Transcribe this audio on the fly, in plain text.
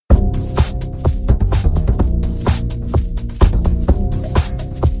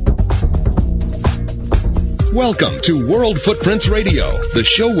Welcome to World Footprints Radio, the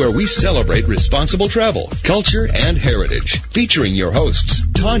show where we celebrate responsible travel, culture, and heritage. Featuring your hosts,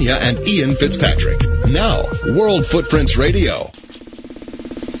 Tanya and Ian Fitzpatrick. Now, World Footprints Radio.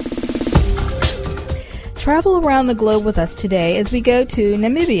 Travel around the globe with us today as we go to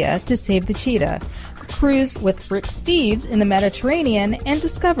Namibia to save the cheetah, cruise with Rick Steves in the Mediterranean, and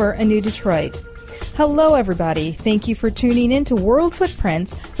discover a new Detroit. Hello, everybody. Thank you for tuning in to World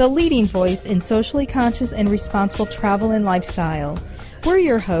Footprints, the leading voice in socially conscious and responsible travel and lifestyle. We're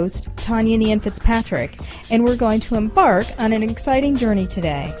your hosts, Tanya and Ian Fitzpatrick, and we're going to embark on an exciting journey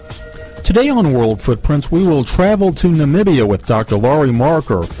today. Today on World Footprints, we will travel to Namibia with Dr. Laurie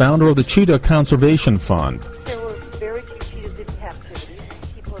Marker, founder of the Cheetah Conservation Fund. There were very few cheetahs in captivity.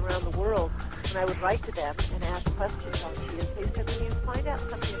 People around the world, when I would write to them and ask questions on cheetahs, they said, when you find out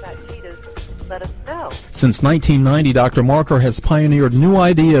something about cheetahs, let us know. Since 1990, Dr. Marker has pioneered new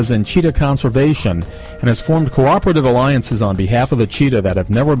ideas in cheetah conservation and has formed cooperative alliances on behalf of the cheetah that have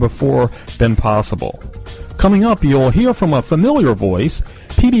never before been possible. Coming up, you'll hear from a familiar voice,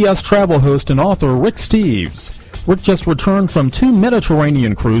 PBS travel host and author Rick Steves. Rick just returned from 2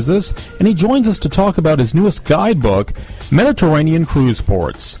 Mediterranean cruises, and he joins us to talk about his newest guidebook, Mediterranean Cruise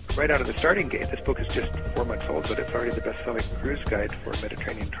Ports. Right out of the starting gate, this book is just 4 months old, but it's already the best-selling cruise guide for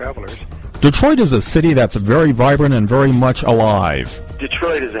Mediterranean travelers. Detroit is a city that's very vibrant and very much alive.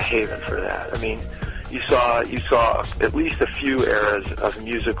 Detroit is a haven for that. I mean, you saw at least a few eras of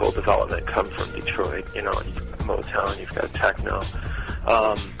musical development come from Detroit. You know, you've got Motown, you've got techno.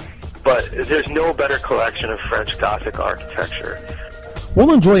 But there's no better collection of French Gothic architecture.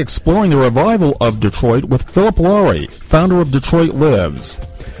 We'll enjoy exploring the revival of Detroit with Philip Laurie, founder of Detroit Lives.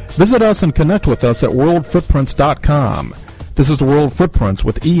 Visit us and connect with us at worldfootprints.com. This is World Footprints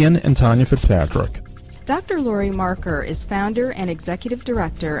with Ian and Tanya Fitzpatrick. Dr. Laurie Marker is founder and executive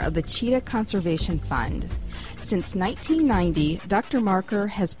director of the Cheetah Conservation Fund. Since 1990, Dr. Marker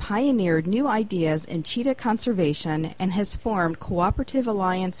has pioneered new ideas in cheetah conservation and has formed cooperative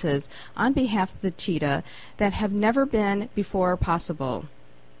alliances on behalf of the cheetah that have never been before possible.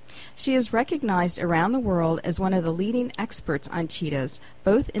 She is recognized around the world as one of the leading experts on cheetahs,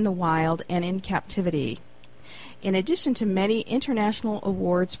 both in the wild and in captivity. In addition to many international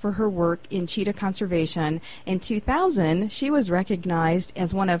awards for her work in cheetah conservation, in 2000 she was recognized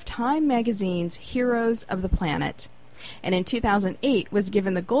as one of Time magazine's Heroes of the Planet, and in 2008 was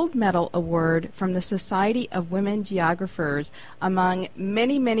given the Gold Medal Award from the Society of Women Geographers, among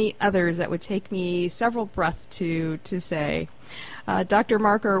many, many others that would take me several breaths to say. Dr.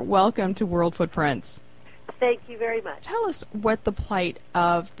 Marker, welcome to World Footprints. Thank you very much. Tell us what the plight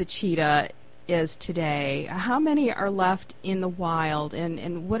of the cheetah is today. How many are left in the wild,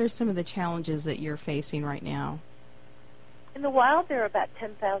 and what are some of the challenges that you're facing right now? In the wild, there are about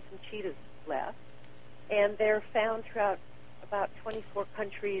 10,000 cheetahs left, and they're found throughout about 24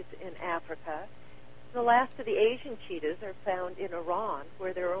 countries in Africa. The last of the Asian cheetahs are found in Iran,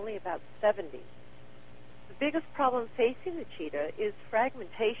 where there are only about 70. The biggest problem facing the cheetah is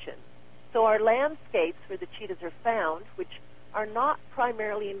fragmentation. So our landscapes where the cheetahs are found, which are not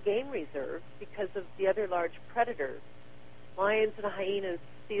primarily in game reserves because of the other large predators. Lions and hyenas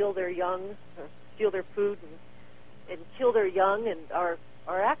steal their young, steal their food and kill their young, and are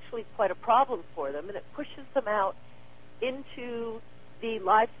actually quite a problem for them, and it pushes them out into the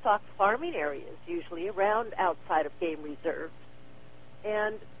livestock farming areas, usually around outside of game reserves.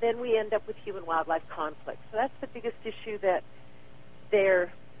 And then we end up with human-wildlife conflict. So that's the biggest issue that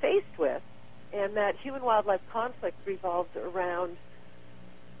they're faced with. And that human-wildlife conflict revolves around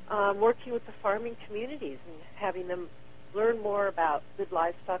working with the farming communities and having them learn more about good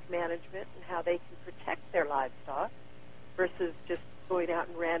livestock management and how they can protect their livestock versus just going out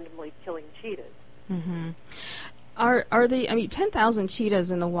and randomly killing cheetahs. Mm-hmm. Are the 10,000 cheetahs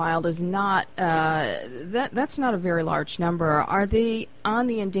in the wild is not that's not a very large number. Are they on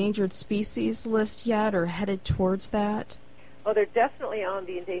the endangered species list yet, or headed towards that? Well, they're definitely on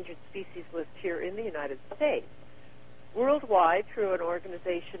the endangered species list here in the United States. Worldwide, through an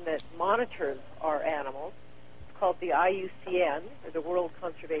organization that monitors our animals, it's called the IUCN, or the World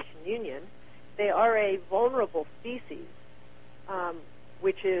Conservation Union, they are a vulnerable species,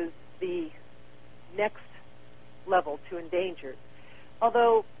 which is the next level to endangered.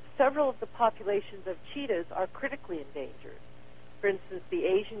 Although several of the populations of cheetahs are critically endangered. For instance, the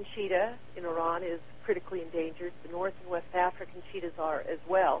Asian cheetah in Iran is critically endangered. The North and West African cheetahs are as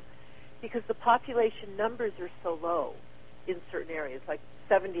well, because the population numbers are so low in certain areas. Like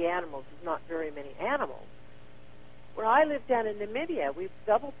 70 animals is not very many animals. Where I live down in Namibia, we've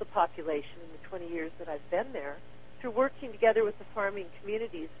doubled the population in the 20 years that I've been there through working together with the farming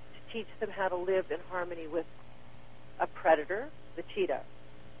communities to teach them how to live in harmony with a predator, the cheetah.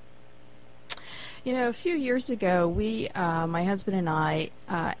 You know, a few years ago, my husband and I,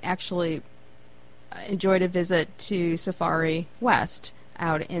 actually enjoyed a visit to Safari West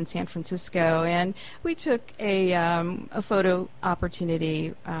out in San Francisco, and we took a photo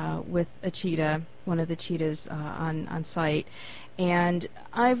opportunity with a cheetah, one of the cheetahs on site. And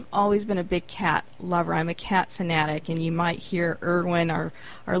I've always been a big cat lover. I'm a cat fanatic, and you might hear Irwin, our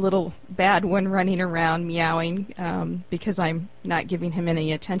little bad one, running around meowing because I'm not giving him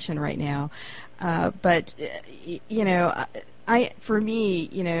any attention right now. But you know, for me,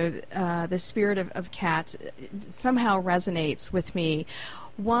 you know, the spirit of cats somehow resonates with me.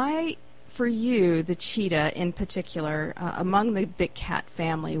 Why, for you, the cheetah in particular, among the big cat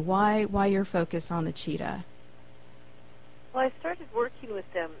family, why your focus on the cheetah? Well, I started working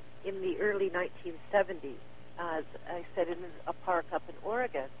with them in the early 1970s, as I said, in a park up in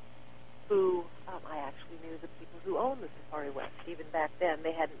Oregon, who I actually knew the people who owned the Safari West. Even back then,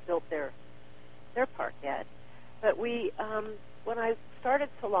 they hadn't built their park yet. But we, when I started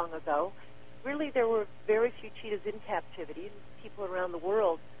so long ago, really there were very few cheetahs in captivity, and people around the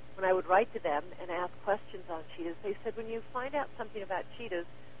world, when I would write to them and ask questions on cheetahs, they said, when you find out something about cheetahs,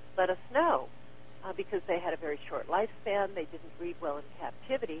 let us know. Because they had a very short lifespan, they didn't breed well in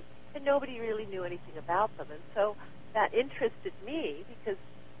captivity, and nobody really knew anything about them. And so that interested me because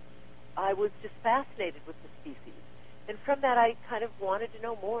I was just fascinated with the species. And from that, I kind of wanted to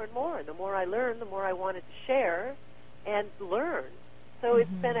know more and more. And the more I learned, the more I wanted to share and learn. So it's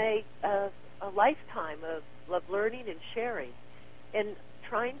been a lifetime of learning and sharing and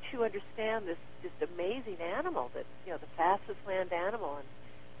trying to understand this just amazing animal that, you know, the fastest land animal. And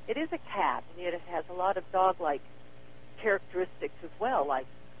it is a cat, and yet it has a lot of dog-like characteristics as well, like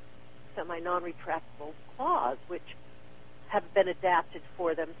semi-non-retractable claws, which have been adapted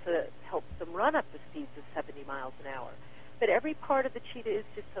for them to help them run up to speeds of 70 miles an hour. But every part of the cheetah is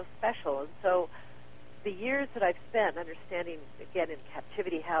just so special, and so the years that I've spent understanding, again, in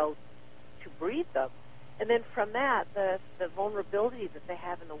captivity, how to breed them, and then from that, the vulnerability that they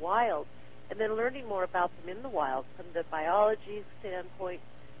have in the wild, and then learning more about them in the wild from the biology standpoint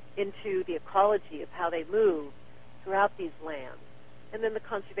into the ecology of how they move throughout these lands. And then the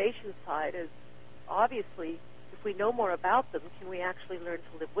conservation side is, obviously, if we know more about them, can we actually learn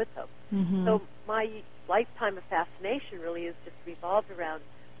to live with them? Mm-hmm. So my lifetime of fascination really is just revolved around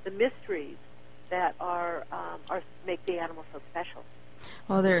the mysteries that are make the animal so special.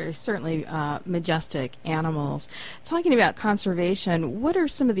 Well, they're certainly majestic animals. Talking about conservation, what are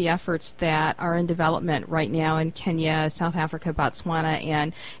some of the efforts that are in development right now in Kenya, South Africa, Botswana,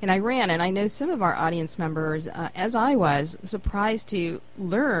 and in Iran? And I know some of our audience members, as I was, surprised to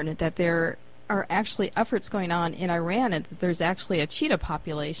learn that there are actually efforts going on in Iran and that there's actually a cheetah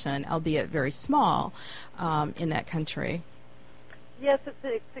population, albeit very small, in that country. Yes,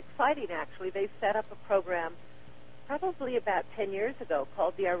 it's exciting, actually. They set up a program probably about 10 years ago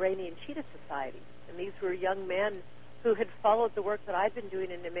called the Iranian Cheetah Society. And these were young men who had followed the work that I've been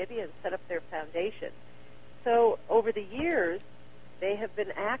doing in Namibia and set up their foundation. So over the years, they have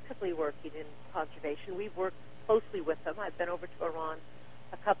been actively working in conservation. We've worked closely with them. I've been over to Iran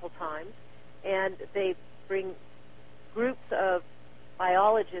a couple times, and they bring groups of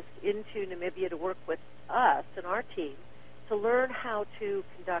biologists into Namibia to work with us and our team to learn how to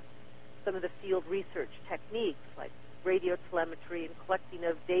conduct some of the field research techniques like radio telemetry and collecting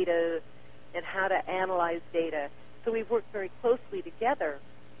of data and how to analyze data. So we've worked very closely together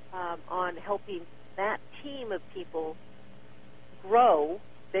on helping that team of people grow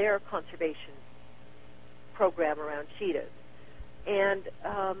their conservation program around cheetahs. And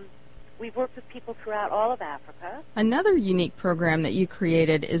we've worked with people throughout all of Africa. Another unique program that you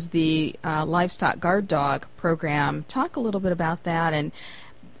created is the Livestock Guard Dog program. Talk a little bit about that. And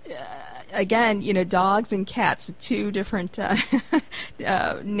again, you know, dogs and cats, two different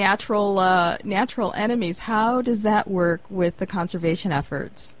natural enemies. How does that work with the conservation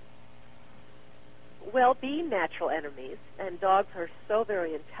efforts? Well, being natural enemies, and dogs are so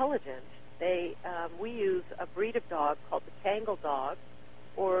very intelligent, we use a breed of dog called the Kangal dog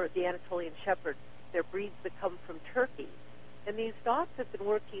or the Anatolian Shepherd. They're breeds that come from Turkey. And these dogs have been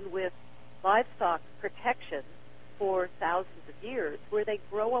working with livestock protection for thousands of years, where they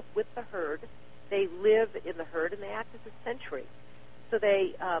grow up with the herd, they live in the herd, and they act as a sentry. So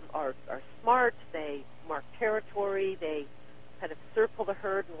they are smart, they mark territory, they kind of circle the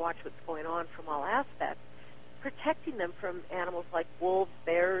herd and watch what's going on from all aspects, protecting them from animals like wolves,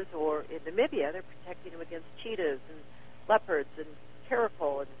 bears, or in Namibia, they're protecting them against cheetahs and leopards and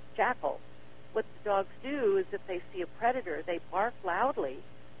caracal and jackal. What the dogs do is if they see a predator, they bark loudly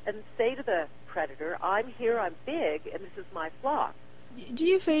and say to the predator, I'm here, I'm big, and this is my flock. Do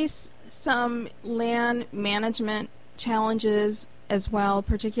you face some land management challenges as well,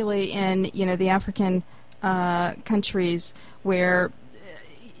 particularly in, the African countries where,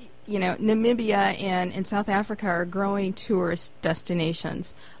 Namibia and South Africa are growing tourist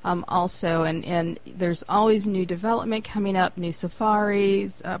destinations also, and there's always new development coming up, new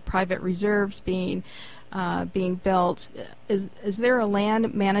safaris, private reserves being built. Is there a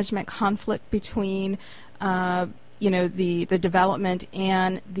land management conflict between the development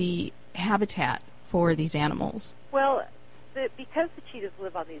and the habitat for these animals? Well, because the cheetahs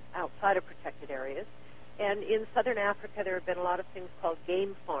live on these outside of protected areas, and in southern Africa there have been a lot of things called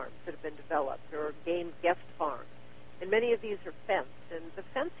game farms that have been developed, or game guest farms, and many of these are fenced, and the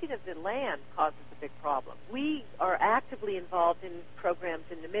fencing of the land causes a big problem. We are actively involved in programs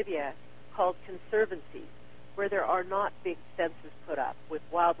in Namibia called conservancies, where there are not big fences put up with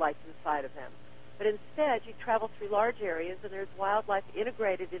wildlife inside of them. But instead, you travel through large areas, and there's wildlife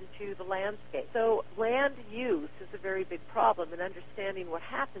integrated into the landscape. So land use is a very big problem, and understanding what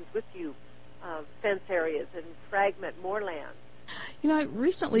happens with you fence areas and fragment more land. I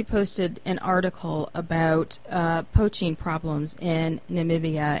recently posted an article about poaching problems in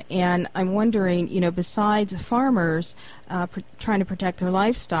Namibia, and I'm wondering, besides farmers trying to protect their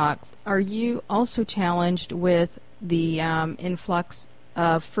livestock, are you also challenged with the influx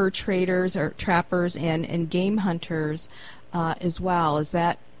of fur traders or trappers and game hunters as well? Is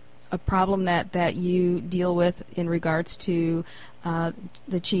that a problem that you deal with in regards to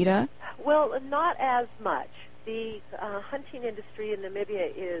the cheetah? Well, not as much. The hunting industry in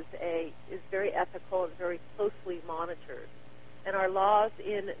Namibia is very ethical and very closely monitored, and our laws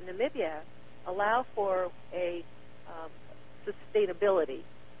in Namibia allow for a sustainability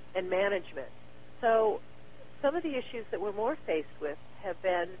and management. So some of the issues that we're more faced with have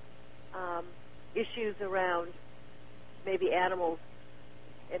been issues around maybe animals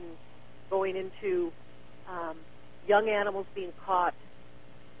and going into young animals being caught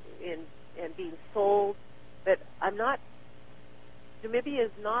and being sold. But Namibia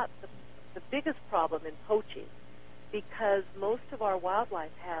is not the biggest problem in poaching, because most of our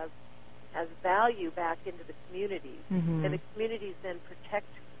wildlife has value back into the communities, and the communities then protect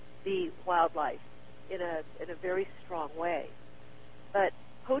the wildlife in a very strong way. But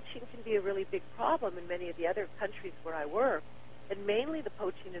poaching can be a really big problem in many of the other countries where I work, and mainly the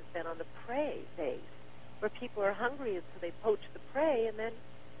poaching has been on the prey base, where people are hungry, and so they poach the prey, and then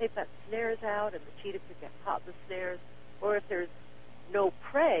they've got snares out, and the cheetah could get caught in the snares. Or if there's no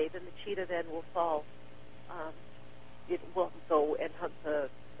prey, then the cheetah then will fall. It will go and hunt the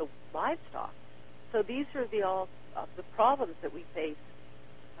livestock. So these are all of the problems that we face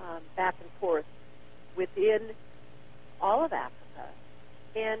back and forth within all of Africa,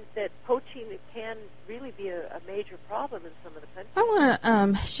 and that poaching can really be a major problem in some of the countries. I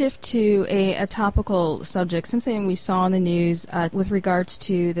want to shift to a topical subject, something we saw in the news with regards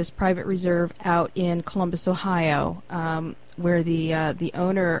to this private reserve out in Columbus, Ohio, where the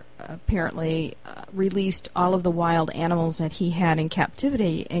owner apparently released all of the wild animals that he had in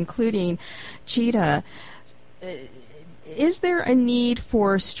captivity, including cheetah. Is there a need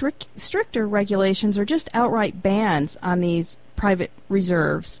for stricter regulations or just outright bans on these private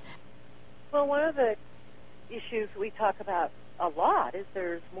reserves? Well, one of the issues we talk about a lot is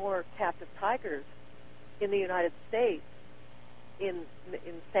there's more captive tigers in the United States in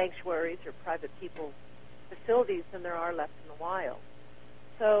sanctuaries or private people's facilities than there are left in the wild.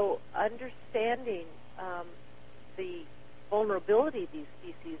 So understanding the vulnerability of these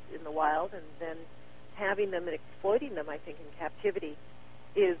species in the wild and then having them and exploiting them, I think, in captivity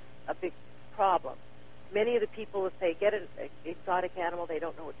is a big problem. Many of the people, if they get an exotic animal, they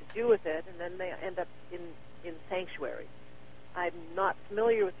don't know what to do with it, and then they end up in sanctuaries. I'm not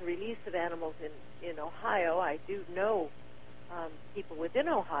familiar with the release of animals in Ohio. I do know people within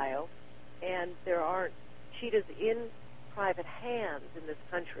Ohio, and there aren't cheetahs in private hands in this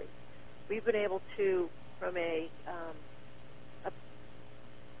country. We've been able to, from a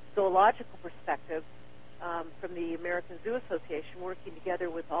zoological perspective, from the American Zoo Association, working together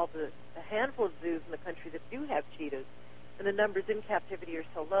with all the handful of zoos in the country that do have cheetahs, and the numbers in captivity are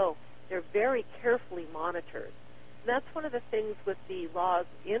so low, they're very carefully monitored. And that's one of the things with the laws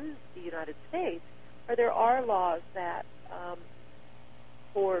in the United States, are there are laws that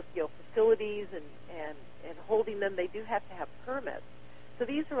for facilities and holding them, they do have to have permits. So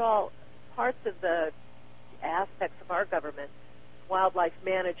these are all parts of the aspects of our government, wildlife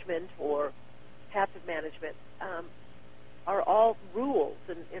management or captive management, are all rules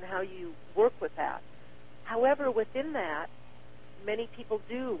in how you work with that. However, within that, many people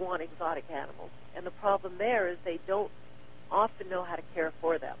do want exotic animals, and the problem there is they don't often know how to care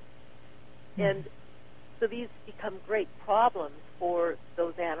for them. And so these become great problems for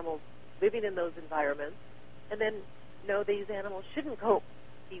those animals living in those environments. And then, these animals shouldn't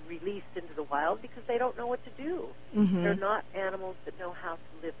be released into the wild because they don't know what to do. Mm-hmm. They're not animals that know how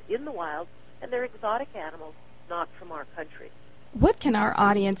to live in the wild, and they're exotic animals, not from our country. What can our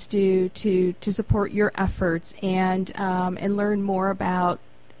audience do to support your efforts and learn more about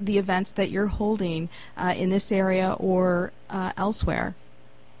the events that you're holding in this area or elsewhere?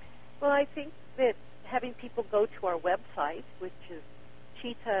 Well, I think that having people go to our website, which is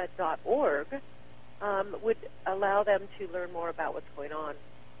cheetah.org, would allow them to learn more about what's going on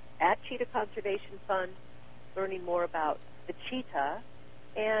at Cheetah Conservation Fund, learning more about the cheetah,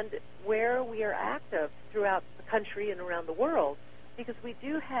 and where we are active throughout the country and around the world, because we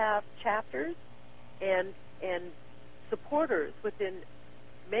do have chapters and supporters within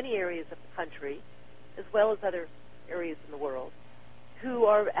many areas of the country, as well as other areas in the world, who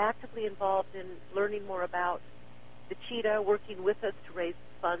are actively involved in learning more about the cheetah, working with us to raise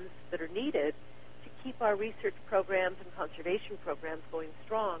funds that are needed to keep our research programs and conservation programs going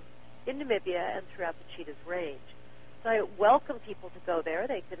strong in Namibia and throughout the cheetah's range. So I welcome people to go there.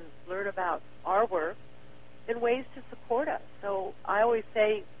 They can learn about our work and ways to support us. So I always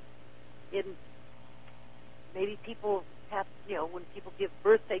say, maybe people have, when people give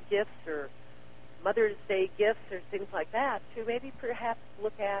birthday gifts or Mother's Day gifts or things like that, to maybe perhaps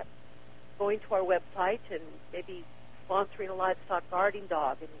look at going to our website and maybe sponsoring a livestock guarding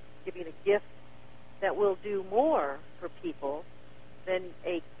dog and giving a gift that will do more for people than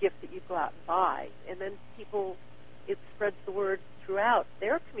a gift that you go out and buy. And then it spreads the word throughout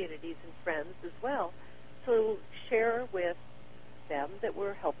their communities and friends as well. So share with them that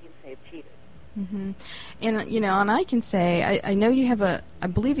we're helping save cheetahs. Mm-hmm. And I can say, I know I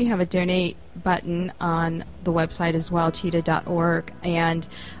believe you have a donate button on the website as well, cheetah.org, and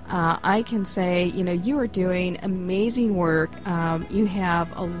I can say, you are doing amazing work. You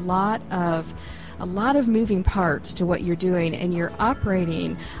have a lot of moving parts to what you're doing, and you're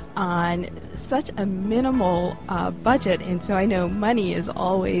operating on such a minimal budget, and so I know money is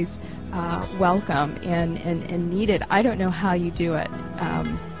always welcome and needed. I don't know how you do it.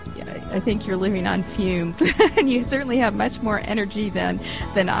 I think you're living on fumes, and you certainly have much more energy than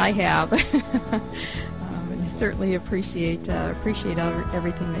I have. And I certainly appreciate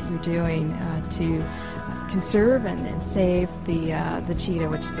everything that you're doing to conserve and save the cheetah,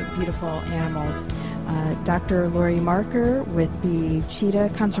 which is a beautiful animal. Dr. Lori Marker with the Cheetah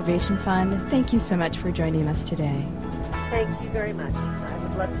Conservation Fund, thank you so much for joining us today. Thank you very much. I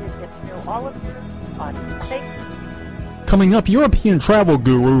would love to get to know all of your audience. Thank you. Coming up, European travel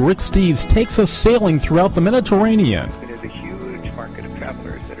guru Rick Steves takes us sailing throughout the Mediterranean. There's a huge market of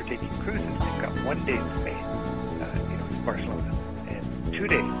travelers that are taking cruises. They've got 1 day in Spain, Barcelona, and 2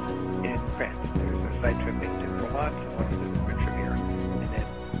 days in France. There's a side trip into Provence, one to the French Riviera, and then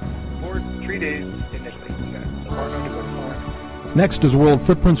 3 days in Italy. We've got Livorno to go to Florence. Next as World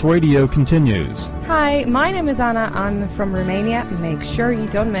Footprints Radio continues. Hi, my name is Anna. I'm from Romania. Make sure you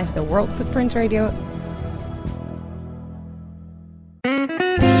don't miss the World Footprints Radio.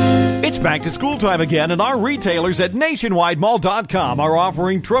 It's back to school time again, and our retailers at NationwideMall.com are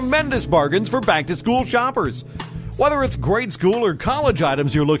offering tremendous bargains for back-to-school shoppers. Whether it's grade school or college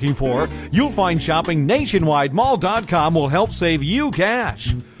items you're looking for, you'll find shopping NationwideMall.com will help save you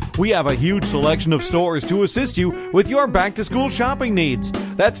cash. We have a huge selection of stores to assist you with your back-to-school shopping needs.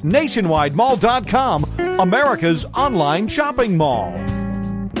 That's NationwideMall.com, America's online shopping mall.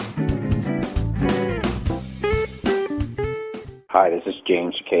 Hi, this is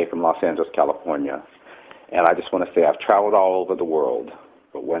James Kay from Los Angeles, California. And I just want to say I've traveled all over the world,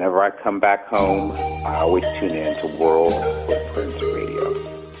 but whenever I come back home, I always tune in to World Footprints Radio.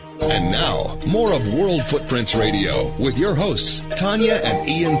 And now, more of World Footprints Radio with your hosts, Tanya and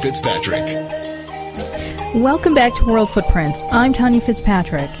Ian Fitzpatrick. Welcome back to World Footprints. I'm Tanya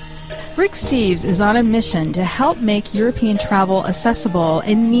Fitzpatrick. Rick Steves is on a mission to help make European travel accessible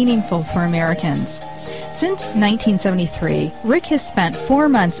and meaningful for Americans. Since 1973, Rick has spent 4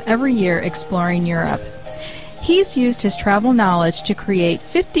 months every year exploring Europe. He's used his travel knowledge to create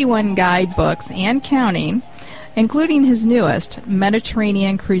 51 guidebooks and counting, including his newest,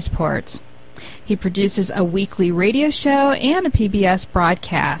 Mediterranean Cruise Ports. He produces a weekly radio show and a PBS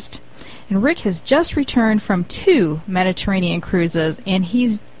broadcast. And Rick has just returned from 2 Mediterranean cruises, and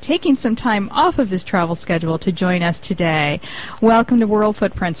he's taking some time off of his travel schedule to join us today. Welcome to World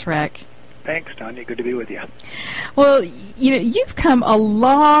Footprints, Rick. Thanks, Tanya. Good to be with you. Well, you've come a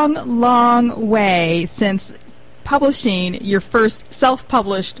long, long way since publishing your first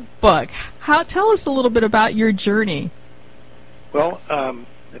self-published book. Tell us a little bit about your journey. Well,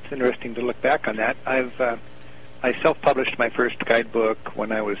 it's interesting to look back on that. I self-published my first guidebook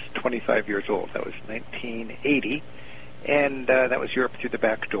when I was 25 years old. That was 1980, and that was Europe Through the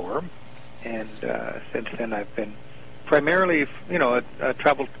Back Door. And since then, I've been primarily, a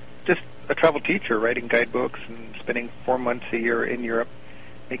travel teacher, writing guidebooks and spending 4 months a year in Europe,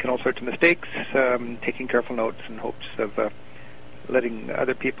 making all sorts of mistakes, taking careful notes in hopes of letting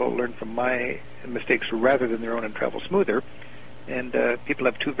other people learn from my mistakes rather than their own and travel smoother. And people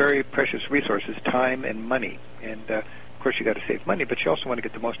have two very precious resources, time and money. And of course, you got to save money, but you also want to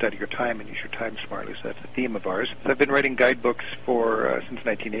get the most out of your time and use your time smartly. So that's the theme of ours. So I've been writing guidebooks since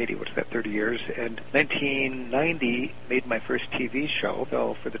 1980, which is that 30 years. And 1990 made my first TV show.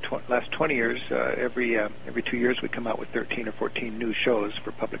 So for the last 20 years, every 2 years we come out with 13 or 14 new shows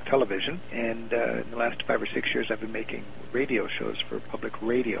for public television. And in the last 5 or 6 years, I've been making radio shows for public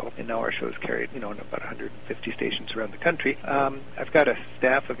radio. And now our show's carried, in about 150 stations around the country. I've got a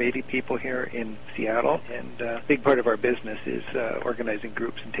staff of 80 people here in Seattle, and a big part of our business is organizing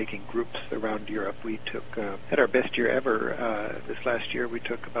groups and taking groups around Europe. We had our best year ever. This last year, we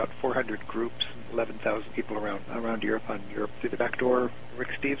took about 400 groups, 11,000 people around Europe on Europe Through the Back Door, Rick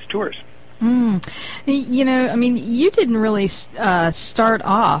Steves tours. You didn't really start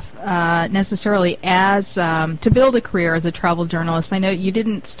off necessarily as to build a career as a travel journalist. I know you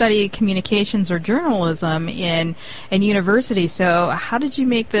didn't study communications or journalism in university, so how did you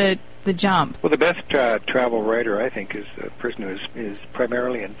make the jump? Well, the best travel writer, I think, is a person who is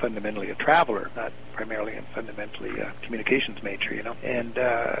primarily and fundamentally a traveler, not primarily and fundamentally a communications major, And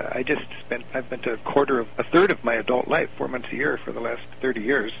I've spent a third of my adult life, 4 months a year for the last 30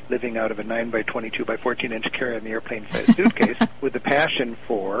 years, living out of a 9 by 22 by 14 inch carry-on airplane-sized suitcase with a passion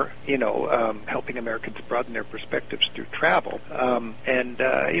for, helping Americans broaden their perspectives through travel.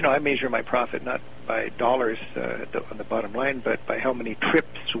 I measure my profit not by dollars on the bottom line, but by how many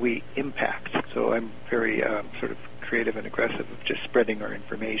trips we impact. So I'm very sort of creative and aggressive of just spreading our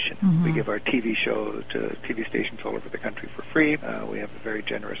information. Mm-hmm. We give our TV show to TV stations all over the country for free. We have a very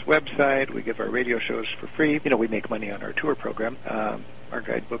generous website. We give our radio shows for free. We make money on our tour program. Our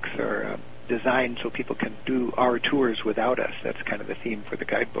guidebooks are designed so people can do our tours without us. That's kind of the theme for the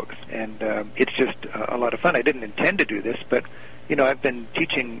guidebooks. And it's just a lot of fun. I didn't intend to do this, but, I've been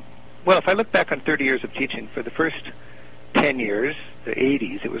teaching. Well, if I look back on 30 years of teaching, for the first 10 years, the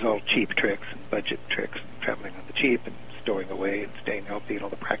 80s, it was all cheap tricks and budget tricks, and traveling on the cheap and stowing away and staying healthy and all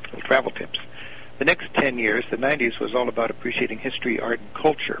the practical travel tips. The next 10 years, the 90s, was all about appreciating history, art, and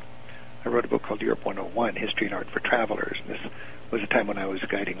culture. I wrote a book called Europe 101, History and Art for Travelers. And this was a time when I was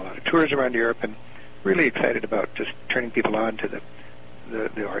guiding a lot of tours around Europe and really excited about just turning people on to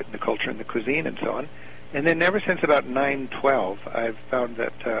the art and the culture and the cuisine and so on. And then ever since about 9/12, I've found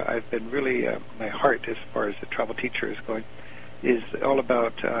that I've been really, my heart as far as the travel teacher is going, is all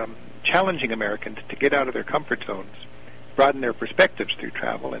about challenging Americans to get out of their comfort zones, broaden their perspectives through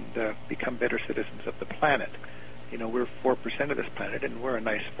travel, and become better citizens of the planet. We're 4% of this planet, and we're a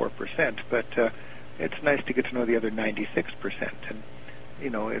nice 4%, but it's nice to get to know the other 96%. And,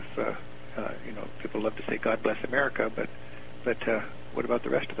 if people love to say, God bless America, but what about the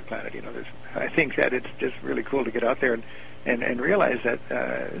rest of the planet? I think that it's just really cool to get out there and realize that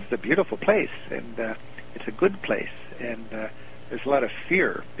this is a beautiful place, and it's a good place, and there's a lot of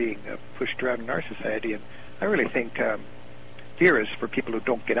fear being pushed around in our society, and I really think fear is for people who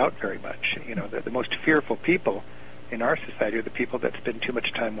don't get out very much. The most fearful people in our society are the people that spend too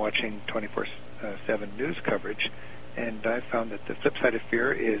much time watching 24/7 news coverage, and I've found that the flip side of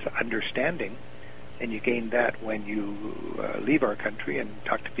fear is understanding. And you gain that when you leave our country and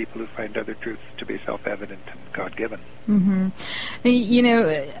talk to people who find other truths to be self-evident and God-given. Mm-hmm.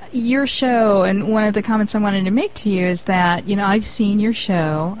 Your show, and one of the comments I wanted to make to you is that, I've seen your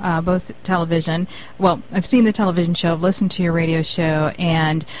show, both television. Well, I've seen the television show, I've listened to your radio show,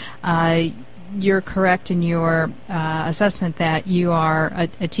 and you're correct in your assessment that you are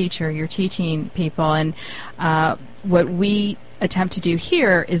a teacher. You're teaching people. And what we attempt to do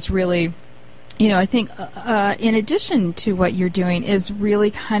here is really... I think in addition to what you're doing is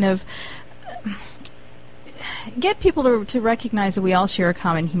really kind of get people to recognize that we all share a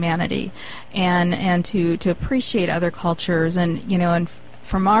common humanity and to appreciate other cultures. And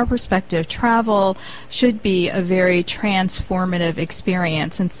from our perspective, travel should be a very transformative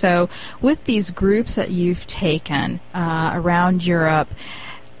experience. And so with these groups that you've taken around Europe,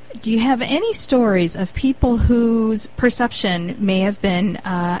 Do you have any stories of people whose perception may have been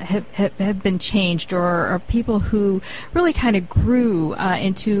have been changed, or people who really kind of grew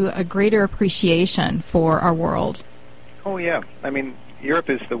into a greater appreciation for our world? Oh, yeah. I mean, Europe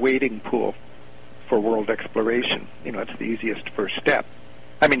is the wading pool for world exploration. You know, it's the easiest first step.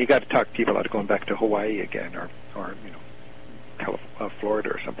 I mean, you got to talk people out of going back to Hawaii again, or you know, Florida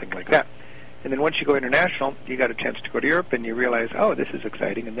or something like that. And then once you go international, you got a chance to go to Europe, and you realize, oh, this is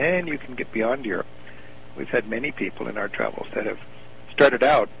exciting, and then you can get beyond Europe. We've had many people in our travels that have started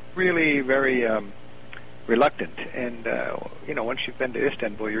out really very reluctant, and you know, once you've been to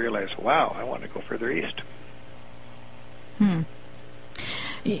Istanbul, you realize, wow, I want to go further east.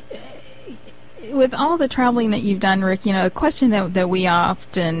 With all the traveling that you've done, Rick, you know, a question that we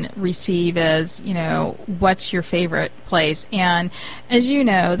often receive is, you know, what's your favorite place? And as you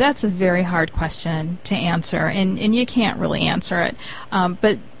know, that's a very hard question to answer, and you can't really answer it.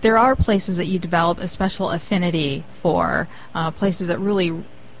 But there are places that you develop a special affinity for, places that really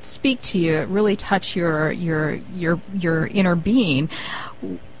speak to you, really touch your inner being.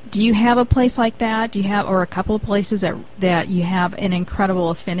 Do you have a place like that? Do you have, or a couple of places that you have an incredible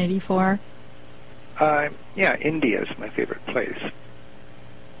affinity for? Yeah, India is my favorite place.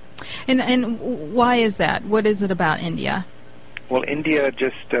 And why is that? What is it about India? Well, India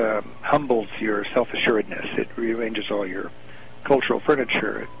just humbles your self-assuredness. It rearranges all your cultural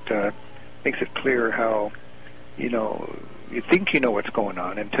furniture. It makes it clear how, you know, you think you know what's going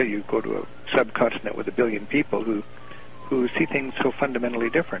on until you go to a subcontinent with 1 billion people who see things so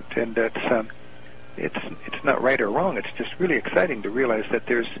fundamentally different. And it's not right or wrong. It's just really exciting to realize that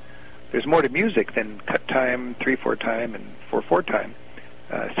there's more to music than cut time, 3/4 time, and 4/4 time,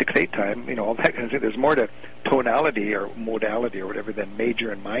 6/8 time. You know, all that kind of thing. There's more to tonality or modality or whatever than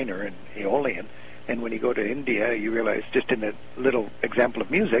major and minor and Aeolian. And when you go to India, you realize, just in a little example of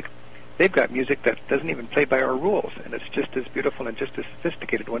music, they've got music that doesn't even play by our rules, and it's just as beautiful and just as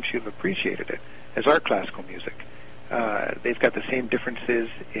sophisticated once you've appreciated it as our classical music. They've got the same differences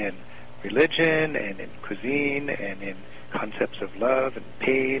in religion and in cuisine and in concepts of love and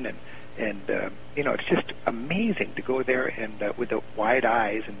pain, and you know, it's just amazing to go there and with the wide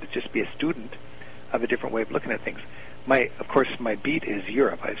eyes and to just be a student of a different way of looking at things. Of course, my beat is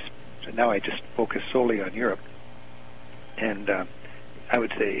Europe. Now I just focus solely on Europe, and I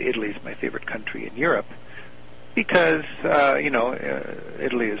would say Italy is my favorite country in Europe because you know,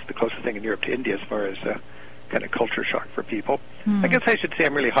 Italy is the closest thing in Europe to India as far as kind of culture shock for people. I guess I should say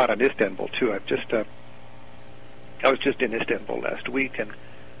I'm really hot on Istanbul too. I was just in Istanbul last week, and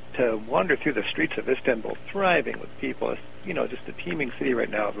to wander through the streets of Istanbul, thriving with people, you know, just a teeming city right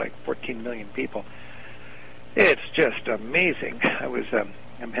now of like 14 million people. It's just amazing.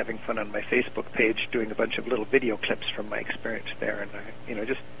 I'm having fun on my Facebook page doing a bunch of little video clips from my experience there, and I, you know,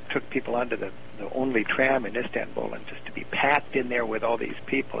 just took people onto the only tram in Istanbul, and just to be packed in there with all these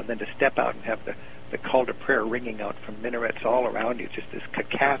people, and then to step out and have the call to prayer ringing out from minarets all around you, just this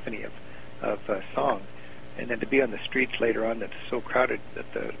cacophony of song. And then to be on the streets later on that's so crowded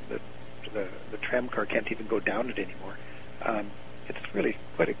that the tram car can't even go down it anymore. It's really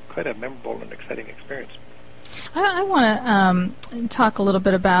quite a memorable and exciting experience. I want to talk a little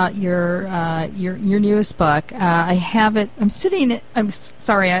bit about your newest book. I have it. I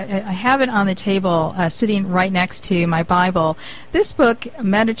have it on the table, sitting right next to my Bible. This book,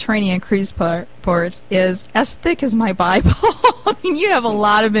 Mediterranean Cruise Ports, is as thick as my Bible. I mean, you have a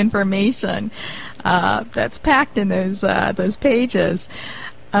lot of information that's packed in those pages.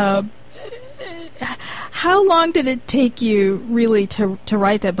 How long did it take you really to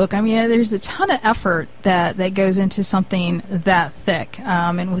write that book? I mean, there's a ton of effort that goes into something that thick,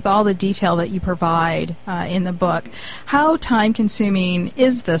 and with all the detail that you provide in the book. How time-consuming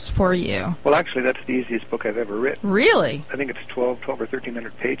is this for you? Well, actually, that's the easiest book I've ever written. Really? I think it's 12 or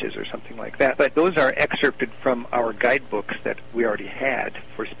 1,300 pages or something like that. But those are excerpted from our guidebooks that we already had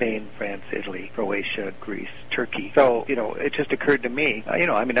for Spain, France, Italy, Croatia, Greece, Turkey. So, you know, it just occurred to me, you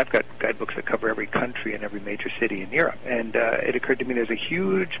know, I mean, I've got guidebooks that cover every country and every major city in Europe. And it occurred to me there's a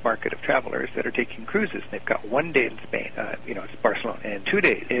huge market of travelers that are taking cruises. They've got 1 day in Spain, you know, it's Barcelona, and 2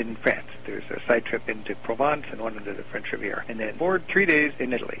 days in France. There's a side trip into Provence and one into the French Riviera. And then 3 days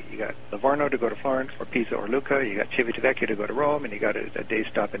in Italy. You got Livorno to go to Florence, or Pisa or Lucca. You got Civitavecchia to go to Rome, and you got a day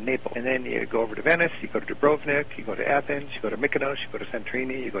stop in Naples. And then you go over to Venice, you go to Dubrovnik, you go to Athens, you go to Mykonos, you go to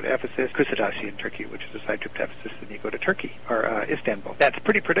Santorini, you go to Ephesus, Kusadasi in Turkey, which is a side trip to Ephesus, and you go to Turkey, or Istanbul. That's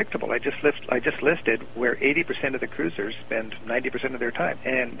pretty predictable. I just listed where 80% of the cruisers spend 90% of their time.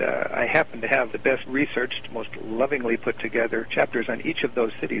 And I happen to have the best researched, most lovingly put together chapters on each of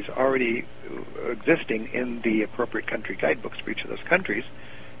those cities already existing in the appropriate country guidebooks for each of those countries.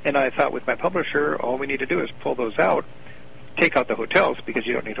 And I thought with my publisher, all we need to do is pull those out, take out the hotels, because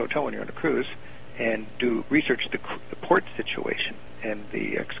you don't need a hotel when you're on a cruise, and do research the port situation and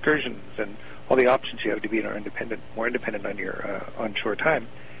the excursions and all the options you have to be more independent on your onshore time,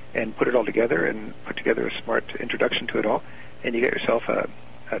 and put it all together and put together a smart introduction to it all, and you get yourself a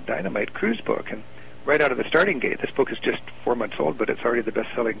dynamite cruise book. And right out of the starting gate, this book is just 4 months old, but it's already the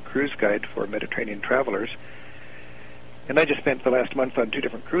best-selling cruise guide for Mediterranean travelers. And I just spent the last month on 2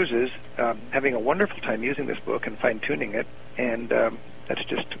 different cruises, having a wonderful time using this book and fine-tuning it. And that's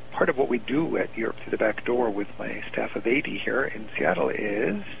just part of what we do at Europe Through the Back Door with my staff of 80 here in Seattle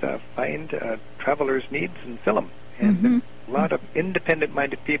is find travelers' needs and fill them. And a lot of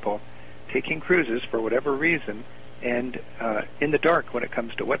independent-minded people taking cruises for whatever reason and in the dark when it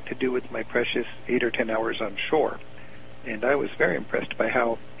comes to what to do with my precious 8 or 10 hours on shore. And I was very impressed by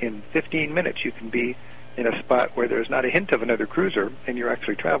how in 15 minutes you can be in a spot where there's not a hint of another cruiser and you're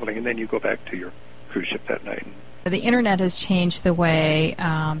actually traveling, and then you go back to your cruise ship that night. The internet has changed the way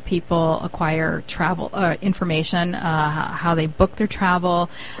people acquire travel information, how they book their travel,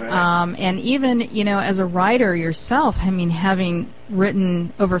 Right. And even, as a writer yourself, I mean, having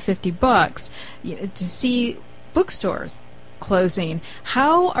written over 50 books, to see bookstores closing,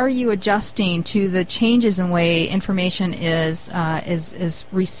 how are you adjusting to the changes in way information is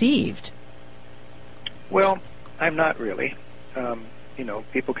received? Well, I'm not really.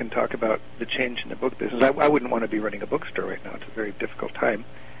 People can talk about the change in the book business. I wouldn't want to be running a bookstore right now. It's a very difficult time.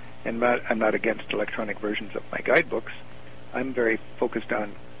 And I'm not against electronic versions of my guidebooks. I'm very focused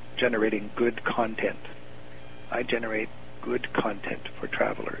on generating good content. I generate good content for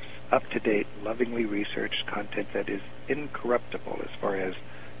travelers, up-to-date, lovingly researched content that is incorruptible as far as,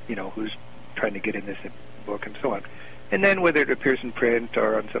 who's trying to get in this book and so on. And then whether it appears in print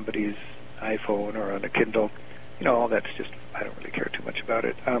or on somebody's iPhone or on a Kindle, all that's just, I don't really care too much about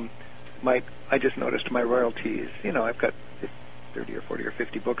it. I just noticed my royalties, I've got 30 or 40 or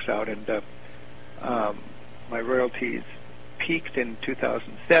 50 books out, and my royalties peaked in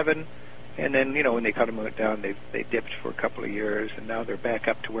 2007, and then, when the economy went down, they dipped for a couple of years, and now they're back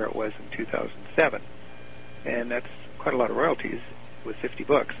up to where it was in 2007. And that's quite a lot of royalties with 50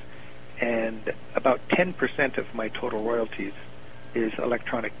 books. And about 10% of my total royalties is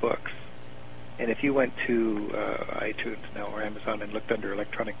electronic books. And if you went to iTunes now or Amazon and looked under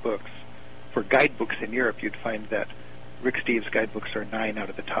electronic books, for guidebooks in Europe, you'd find that Rick Steves' guidebooks are 9 out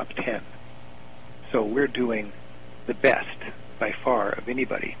of the top 10. So we're doing the best, by far, of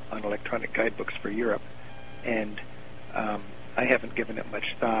anybody on electronic guidebooks for Europe. And I haven't given it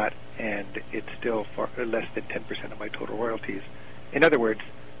much thought, and it's still far less than 10% of my total royalties. In other words,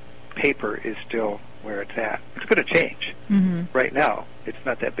 paper is still where it's at. It's going to change. Right now, it's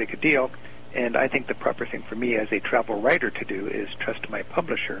not that big a deal. And I think the proper thing for me as a travel writer to do is trust my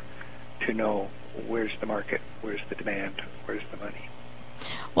publisher to know where's the market, where's the demand, where's the money.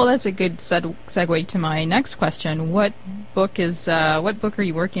 Well, that's a good segue to my next question. What book are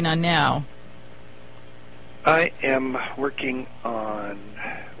you working on now? I am working on,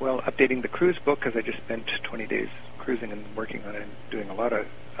 updating the cruise book, because I just spent 20 days cruising and working on it and doing a lot of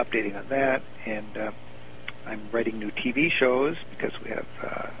updating on that. And I'm writing new TV shows because we have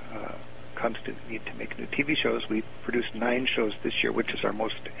constant need to make new TV shows. We've produced 9 shows this year, which is our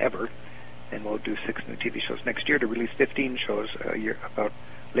most ever, and we'll do 6 new TV shows next year to release 15 shows a year, about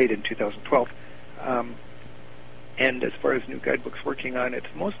late in 2012. And as far as new guidebooks working on,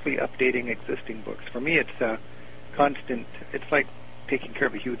 it's mostly updating existing books. For me, it's constant. It's like taking care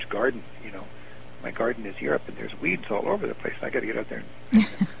of a huge garden. My garden is Europe, and there's weeds all over the place. I got to get out there and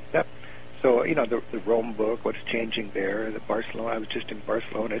yep. So, the Rome book, what's changing there, the Barcelona, I was just in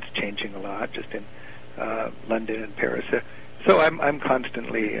Barcelona, it's changing a lot, just in London and Paris. So I'm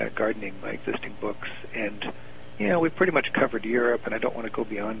constantly gardening my existing books, and, we've pretty much covered Europe, and I don't want to go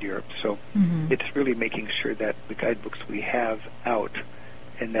beyond Europe. So it's really making sure that the guidebooks we have out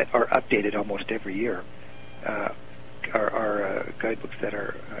and that are updated almost every year are guidebooks that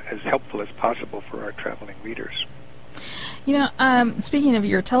are as helpful as possible for our traveling readers. Speaking of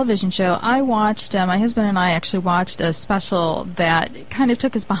your television show, I watched, my husband and I actually watched a special that kind of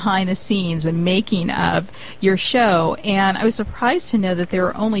took us behind the scenes and making of your show, and I was surprised to know that there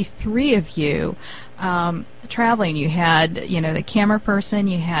were only 3 of you traveling. You had, the camera person,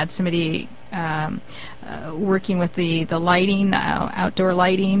 you had somebody working with the lighting, outdoor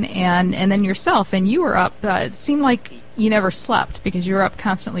lighting, and then yourself, and you were up, it seemed like you never slept because you were up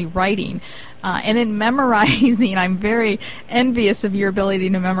constantly writing. And then memorizing, I'm very envious of your ability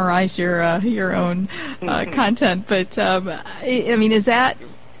to memorize your own content. But I mean, is that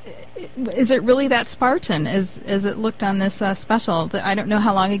Is it really that Spartan as it looked on this special? I don't know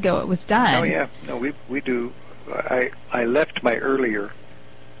how long ago it was done. Oh yeah, no, we do. I left my earlier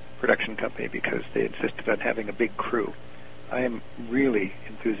production company because they insisted on having a big crew. I am really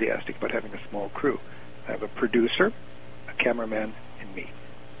enthusiastic about having a small crew. I have a producer, a cameraman, and me,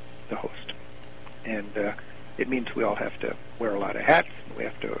 the host. And it means we all have to wear a lot of hats. We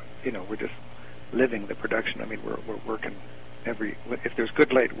have to, we're just living the production. I mean, we're working if there's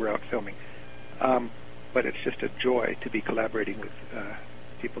good light, we're out filming. But it's just a joy to be collaborating with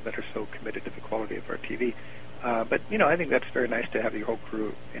people that are so committed to the quality of our TV. But, I think that's very nice to have your whole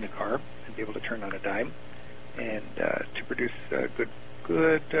crew in a car and be able to turn on a dime and to produce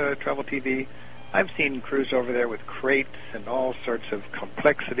good travel TV. I've seen crews over there with crates and all sorts of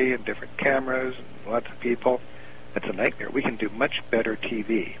complexity and different cameras and lots of people. That's a nightmare. We can do much better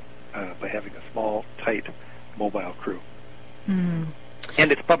TV by having a small, tight, mobile crew. Mm.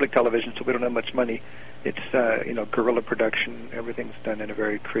 And it's public television, so we don't have much money. It's, guerrilla production. Everything's done in a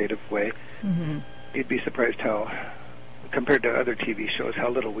very creative way. Mm-hmm. You'd be surprised how, compared to other TV shows, how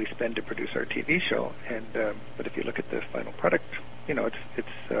little we spend to produce our TV show. And but if you look at the final product, it's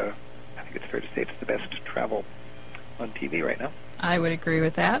I think it's fair to say it's the best travel on TV right now. I would agree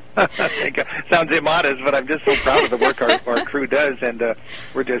with that. Sounds immodest, but I'm just so proud of the work our crew does, and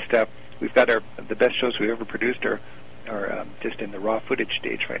we're just we've got the best shows we've ever produced are just in the raw footage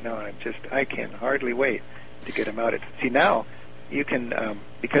stage right now, and I can hardly wait to get them out. See, now you can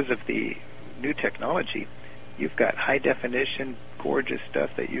because of the new technology, you've got high definition, gorgeous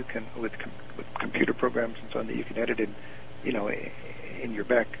stuff that you can with computer programs and so on that you can edit in your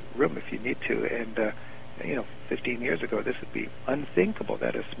back room if you need to. And 15 years ago, this would be unthinkable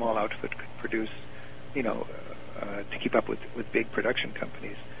that a small outfit could produce, to keep up with big production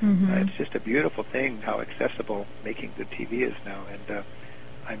companies. Mm-hmm. It's just a beautiful thing how accessible making good TV is now. And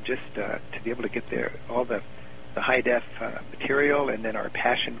I'm just to be able to get there, all the high def material, and then our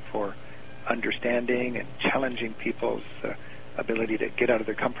passion for understanding and challenging people's ability to get out of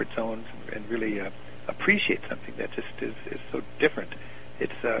their comfort zones and really appreciate something that just is so different.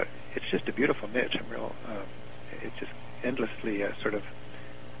 It's just a beautiful niche. It just endlessly sort of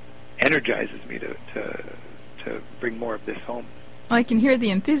energizes me to bring more of this home. Well, I can hear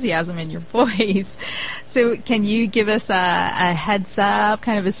the enthusiasm in your voice. So can you give us a heads up,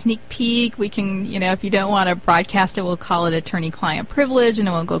 kind of a sneak peek? We can, if you don't want to broadcast it, we'll call it attorney-client privilege, and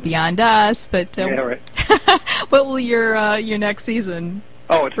it won't go beyond us. But yeah, right. What will your next season?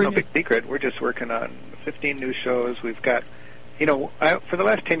 Oh, it's no big secret. We're just working on 15 new shows. We've got, for the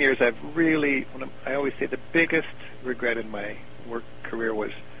last 10 years, I always say the biggest regret in my work career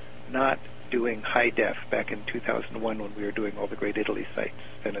was not doing high def back in 2001 when we were doing all the great Italy sites,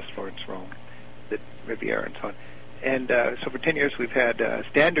 Venice, Florence, Rome, the Riviera, and so on. And so for 10 years we've had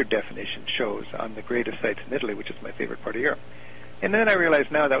standard definition shows on the greatest sites in Italy, which is my favorite part of Europe. And then I realized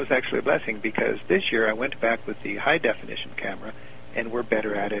now that was actually a blessing, because this year I went back with the high definition camera, and we're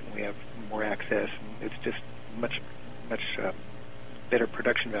better at it, and we have more access, and it's just much better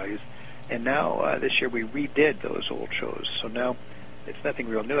production values. And now this year we redid those old shows, so now it's nothing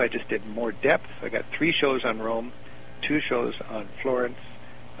real new. I just did more depth. I got 3 shows on Rome, 2 shows on Florence.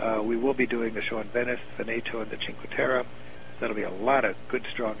 We will be doing a show on Venice, Veneto, and the Cinque Terre. So that'll be a lot of good,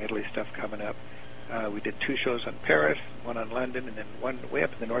 strong Italy stuff coming up. We did 2 shows on Paris, 1 on London, and then 1 way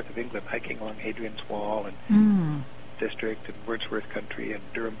up in the north of England, hiking along Hadrian's Wall and District and Wordsworth Country and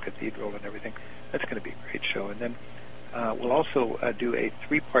Durham Cathedral and everything. That's going to be a great show. And then we'll also do a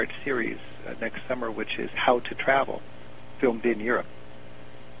 3-part series next summer, which is How to Travel, filmed in Europe,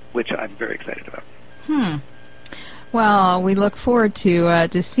 which I'm very excited about. Well, we look forward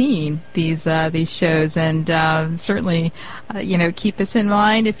to seeing these shows, and certainly, keep us in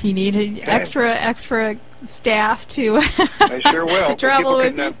mind if you need extra staff to. I sure will. To travel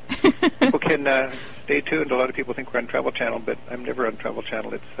with. People can stay tuned. A lot of people think we're on Travel Channel, but I'm never on Travel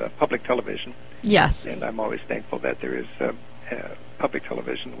Channel. It's public television. Yes. And I'm always thankful that there is public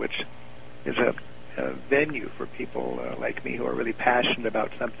television, which is a venue for people like me who are really passionate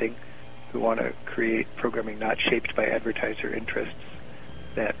about something, who want to create programming not shaped by advertiser interests,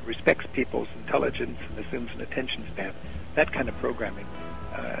 that respects people's intelligence and assumes an attention span. That kind of programming,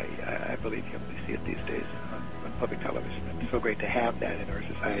 I believe you only see it these days on public television. It's so great to have that in our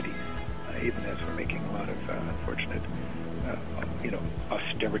society. even as we're making a lot of unfortunate,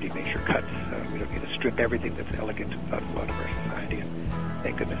 austerity measure cuts. We don't need to strip everything that's elegant out of a lot of our society, and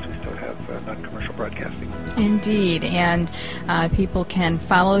thank goodness we still have non-commercial broadcasting. Indeed, and people can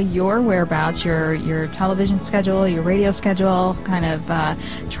follow your whereabouts, your television schedule, your radio schedule, kind of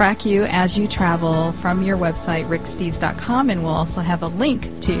track you as you travel from your website, ricksteves.com, and we'll also have a link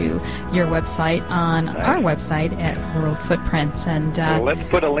to your website on our website at World Footprints. And well, let's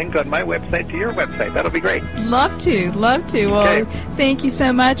put a link on my website to your website. That'll be great. Love to. Okay. Well, thank you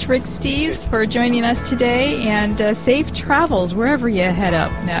so much, Rick Steves, for joining us today, and safe travels wherever you head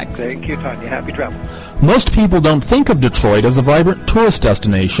up next. Thank you, Tanya. Happy travel. Most people don't think of Detroit as a vibrant tourist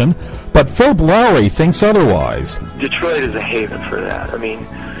destination, but Philip Lowry thinks otherwise. Detroit is a haven for that. I mean,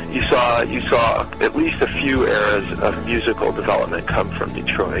 you saw at least a few eras of musical development come from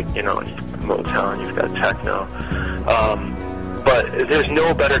Detroit. You've got Motown, you've got techno. But there's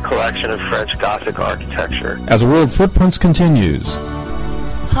no better collection of French Gothic architecture. As World Footprints continues.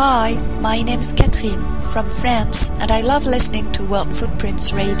 Hi, my name's Catherine from France, and I love listening to World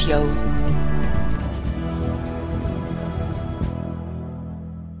Footprints Radio.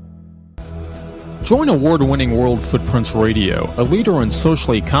 Join award-winning World Footprints Radio, a leader in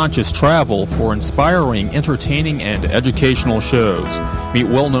socially conscious travel for inspiring, entertaining, and educational shows. Meet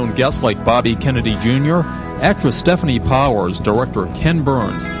well-known guests like Bobby Kennedy Jr., actress Stephanie Powers, director Ken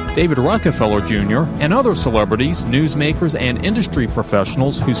Burns, David Rockefeller Jr., and other celebrities, newsmakers, and industry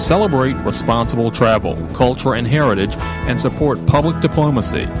professionals who celebrate responsible travel, culture, and heritage, and support public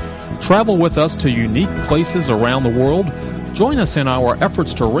diplomacy. Travel with us to unique places around the world. Join us in our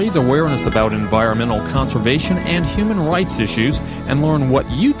efforts to raise awareness about environmental conservation and human rights issues, and learn what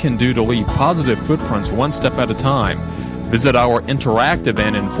you can do to leave positive footprints one step at a time. Visit our interactive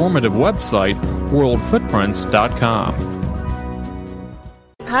and informative website, worldfootprints.com.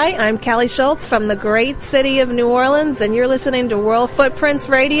 Hi, I'm Callie Schultz from the great city of New Orleans, and you're listening to World Footprints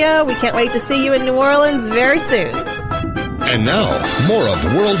Radio. We can't wait to see you in New Orleans very soon. And now, more of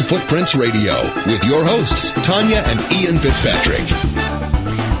World Footprints Radio with your hosts, Tanya and Ian Fitzpatrick.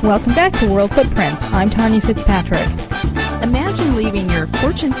 Welcome back to World Footprints. I'm Tanya Fitzpatrick. Imagine leaving your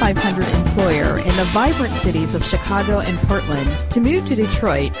Fortune 500 employer in the vibrant cities of Chicago and Portland to move to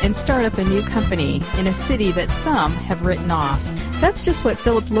Detroit and start up a new company in a city that some have written off. That's just what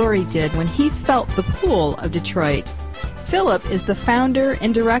Philip Lowry did when he felt the pull of Detroit. Philip is the founder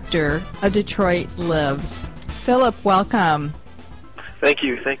and director of Detroit Lives. Philip, welcome. Thank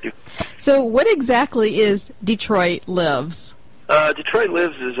you. So what exactly is Detroit Lives? Detroit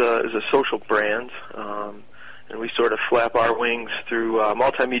Lives is a social brand, and we sort of flap our wings through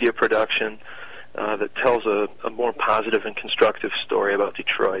multimedia production that tells a more positive and constructive story about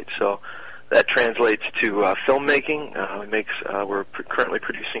Detroit. So that translates to filmmaking. We're currently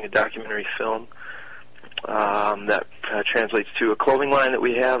producing a documentary film that translates to a clothing line that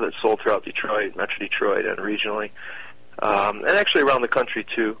we have that's sold throughout Detroit, Metro Detroit, and regionally, and actually around the country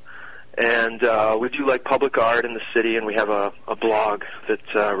too. And we do like public art in the city, and we have a blog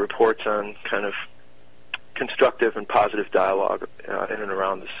that reports on kind of constructive and positive dialogue in and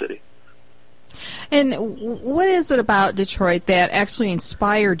around the city. And what is it about Detroit that actually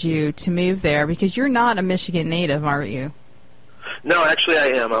inspired you to move there? Because you're not a Michigan native, are you? No, actually I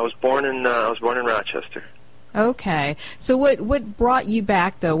am. I was born in Rochester. Okay. So what brought you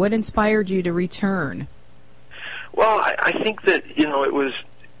back, though? What inspired you to return? Well, I think that, it was,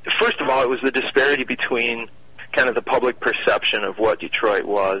 first of all, it was the disparity between kind of the public perception of what Detroit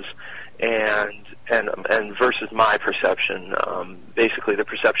was and versus my perception. Basically, the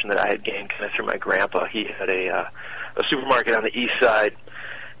perception that I had gained kind of through my grandpa. He had a supermarket on the east side,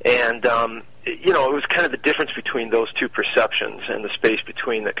 and it was kind of the difference between those two perceptions and the space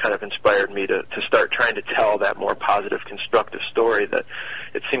between that kind of inspired me to start trying to tell that more positive, constructive story that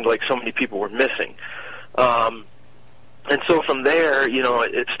it seemed like so many people were missing. And so from there,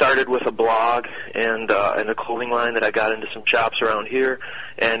 it started with a blog and a clothing line that I got into some shops around here,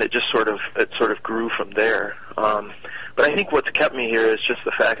 and it sort of grew from there. But I think what's kept me here is just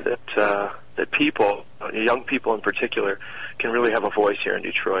the fact that people, young people in particular, can really have a voice here in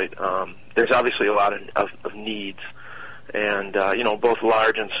Detroit. There's obviously a lot of needs, and both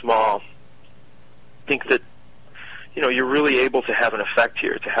large and small. I think that you're really able to have an effect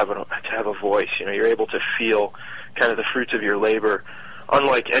here, to have a voice. You're able to feel kind of the fruits of your labor,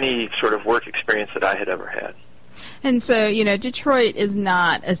 unlike any sort of work experience that I had ever had. And so, Detroit is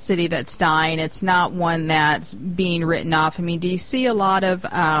not a city that's dying. It's not one that's being written off. I mean, do you see a lot of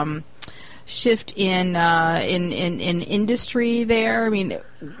shift in industry there? I mean,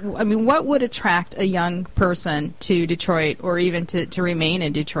 what would attract a young person to Detroit, or even to remain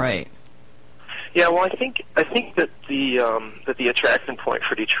in Detroit? Yeah, well, I think that the attraction point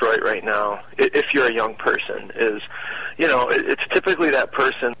for Detroit right now, if you're a young person, is, you know, it's typically that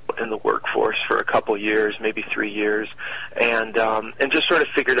person in the workforce for a couple years, maybe 3 years, and just sort of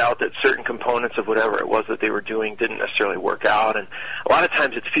figured out that certain components of whatever it was that they were doing didn't necessarily work out, and a lot of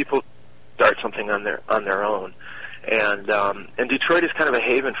times it's people who start something on their own, and Detroit is kind of a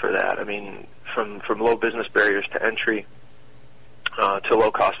haven for that. I mean, from low business barriers to entry to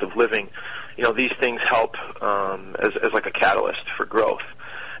low cost of living. You know, these things help as like a catalyst for growth.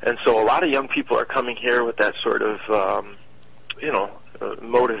 And so a lot of young people are coming here with that sort of,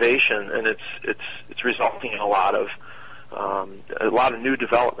 motivation, and it's resulting in a lot of new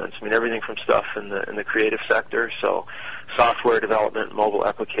developments. I mean, everything from stuff in the creative sector, so software development, mobile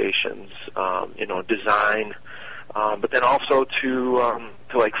applications, design, but then also to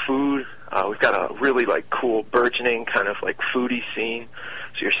like food. We've got a really like cool burgeoning kind of like foodie scene.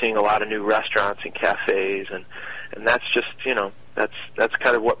 So you're seeing a lot of new restaurants and cafes, and that's just, you know, that's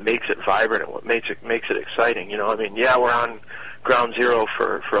kind of what makes it vibrant and what makes it exciting. You know, I mean, yeah, we're on ground zero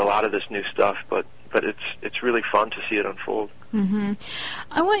for a lot of this new stuff, but it's really fun to see it unfold. Mm-hmm.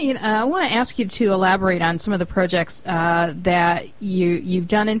 I want to ask you to elaborate on some of the projects that you've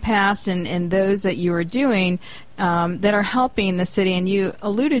done in past and those that you are doing that are helping the city. And you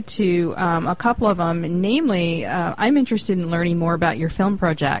alluded to a couple of them. Namely, I'm interested in learning more about your film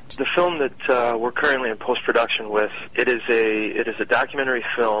project. The film that we're currently in post-production with, it is a documentary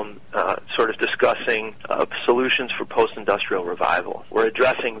film sort of discussing solutions for post-industrial revival. We're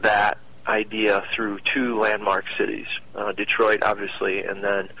addressing that idea through two landmark cities, Detroit, obviously, and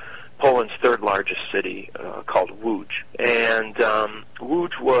then Poland's third largest city called Łódź. And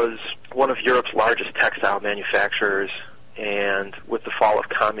Łódź was one of Europe's largest textile manufacturers, and with the fall of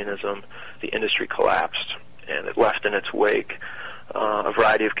communism, the industry collapsed, and it left in its wake a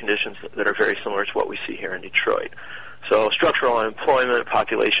variety of conditions that are very similar to what we see here in Detroit. So structural unemployment,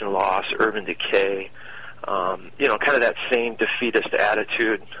 population loss, urban decay, kind of that same defeatist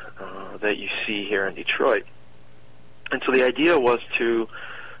attitude that you see here in Detroit. And so the idea was to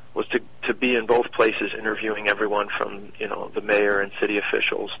be in both places, interviewing everyone from, you know, the mayor and city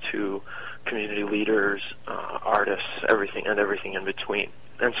officials to community leaders, artists, everything in between.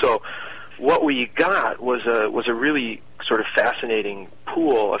 And so what we got was a really sort of fascinating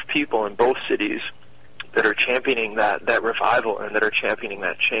pool of people in both cities that are championing that revival and that are championing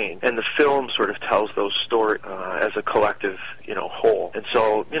that change. And the film sort of tells those stories as a collective, you know, whole. And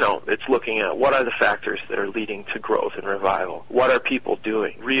so, you know, it's looking at what are the factors that are leading to growth and revival. What are people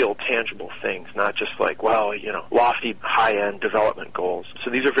doing? Real, tangible things, not just like, well, you know, lofty, high-end development goals. So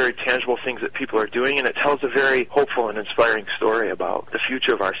these are very tangible things that people are doing, and it tells a very hopeful and inspiring story about the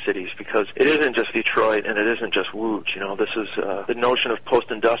future of our cities, because it isn't just Detroit and it isn't just Łódź. You know, this is the notion of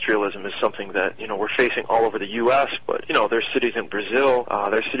post-industrialism is something that, you know, we're facing all over the U.S., but, you know, there's cities in Brazil,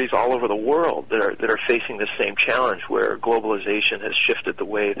 there's cities all over the world that are facing this same challenge, where globalization has shifted the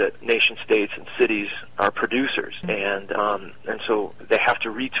way that nation states and cities are producers, and so they have to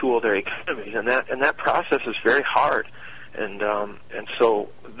retool their economies, and that process is very hard, and so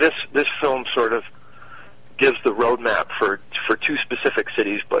this film sort of gives the roadmap for two specific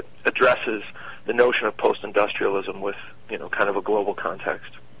cities, but addresses the notion of post-industrialism with, you know, kind of a global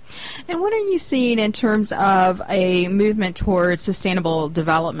context. And what are you seeing in terms of a movement towards sustainable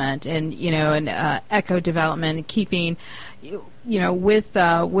development and, you know, and eco-development, keeping, you know, with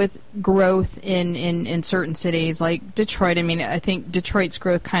growth in certain cities like Detroit? I mean, I think Detroit's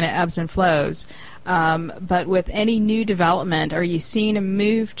growth kind of ebbs and flows. But with any new development, are you seeing a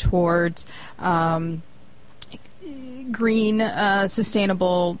move towards green,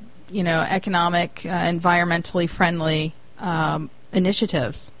 sustainable, you know, economic, environmentally friendly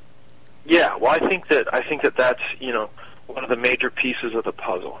initiatives? Yeah, well, I think that that's, you know, one of the major pieces of the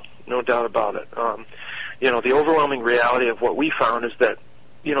puzzle, no doubt about it. You know, the overwhelming reality of what we found is that,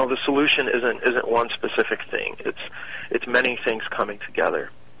 you know, the solution isn't one specific thing. It's many things coming together.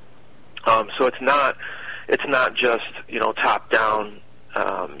 So it's not just, you know, top down,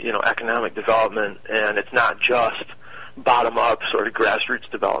 you know, economic development, and it's not just bottom up sort of grassroots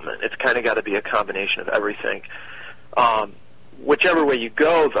development. It's kind of got to be a combination of everything. Whichever way you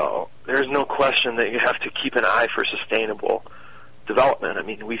go, though, there's no question that you have to keep an eye for sustainable development. I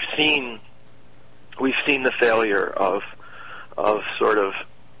mean, we've seen the failure of sort of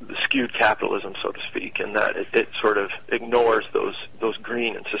the skewed capitalism, so to speak, and that it sort of ignores those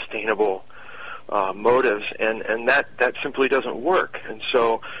green and sustainable motives, and that simply doesn't work. And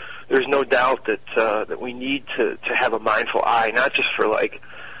so there's no doubt that we need to have a mindful eye, not just for, like,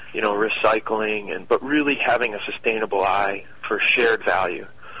 you know, recycling, but really having a sustainable eye for shared value,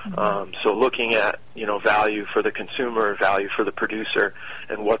 So looking at, value for the consumer, value for the producer,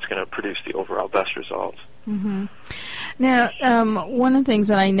 and what's going to produce the overall best results. Mm-hmm. Now, one of the things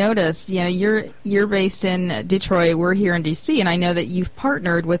that I noticed, you're based in Detroit, we're here in D.C., and I know that you've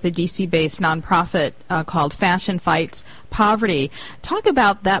partnered with a D.C.-based nonprofit called Fashion Fights Poverty. Talk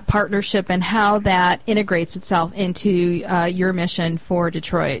about that partnership and how that integrates itself into your mission for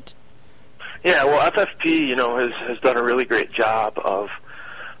Detroit. Yeah, well, FFP, has done a really great job of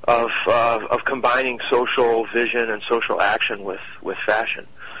combining social vision and social action with fashion,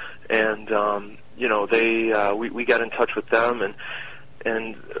 and we got in touch with them,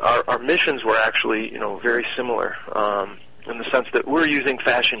 and our missions were actually very similar in the sense that we're using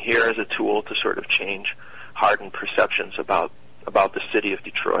fashion here as a tool to sort of change hardened perceptions about the city of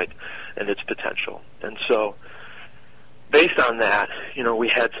Detroit and its potential. And so, based on that, we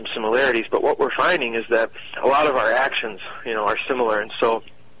had some similarities, but what we're finding is that a lot of our actions, are similar, and so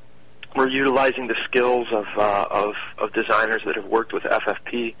we're utilizing the skills of designers that have worked with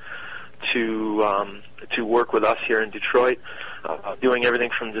FFP to work with us here in Detroit, doing everything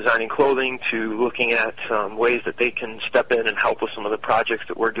from designing clothing to looking at ways that they can step in and help with some of the projects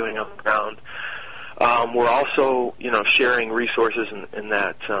that we're doing on the ground. We're also, sharing resources in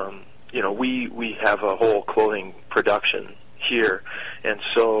that, we have a whole clothing production here, and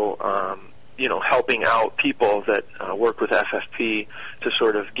so, helping out people that work with FFP to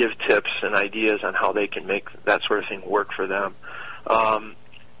sort of give tips and ideas on how they can make that sort of thing work for them.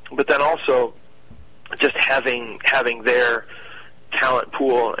 But then also just having their talent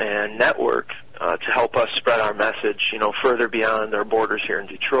pool and network to help us spread our message, further beyond their borders here in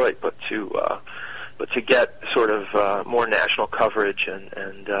Detroit, but to get sort of more national coverage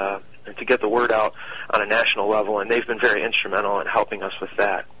and to get the word out on a national level. And they've been very instrumental in helping us with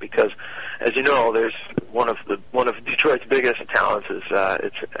that, because, as you know, there's one of Detroit's biggest talents is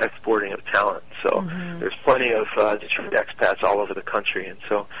its exporting of talent. So there's plenty of Detroit expats all over the country, and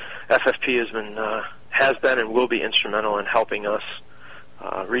so FFP has been and will be instrumental in helping us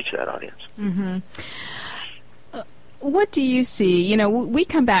reach that audience. Mm-hmm. What do you see? We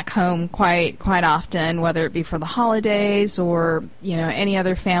come back home quite often, whether it be for the holidays or any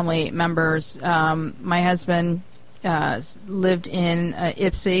other family members. My husband lived in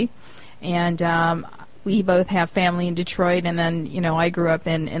Ypsi, and we both have family in Detroit, and then I grew up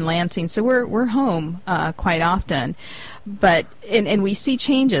in Lansing, so we're home quite often. But and we see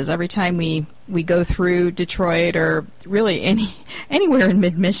changes every time we go through Detroit or really anywhere in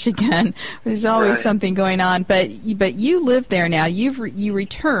mid-Michigan. There's always something going on. But you live there now. You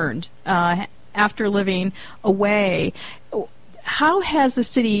returned after living away. How has the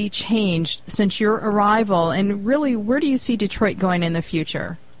city changed since your arrival? And really, where do you see Detroit going in the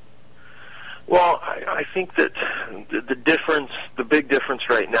future? Well, I think that the big difference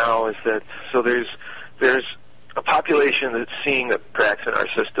right now is that there's a population that's seeing that cracks in our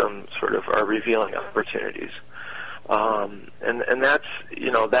system sort of are revealing opportunities, and that's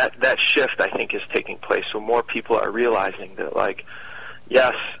that shift I think is taking place. So more people are realizing that,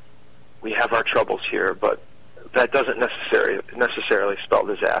 yes, we have our troubles here, but that doesn't necessarily spell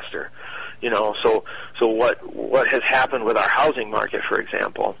disaster. So what has happened with our housing market, for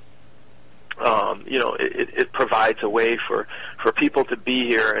example. It provides a way for people to be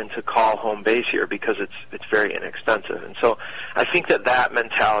here and to call home base here because it's very inexpensive. And so I think that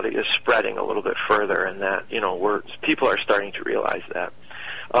mentality is spreading a little bit further, and that people are starting to realize that.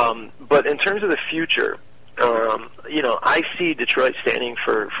 But in terms of the future, I see Detroit standing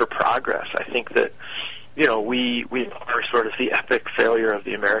for progress. I think that we are sort of the epic failure of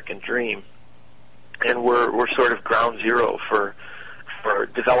the American dream, and we're sort of ground zero for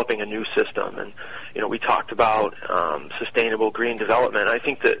developing a new system. And we talked about sustainable green development. I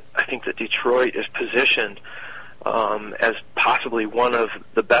think that Detroit is positioned as possibly one of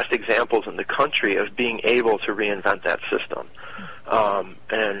the best examples in the country of being able to reinvent that system.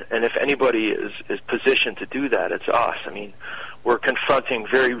 And if anybody is positioned to do that, it's us. I mean, we're confronting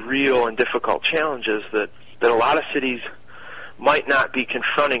very real and difficult challenges that a lot of cities might not be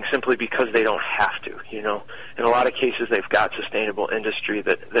confronting simply because they don't have to. In a lot of cases, they've got sustainable industry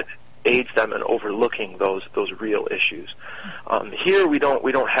that aids them in overlooking those real issues. Here, we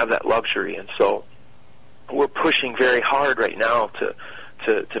don't have that luxury, and so we're pushing very hard right now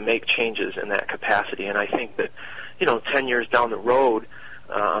to make changes in that capacity. And I think that 10 years down the road,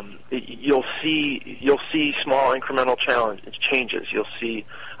 you'll see small incremental changes. You'll see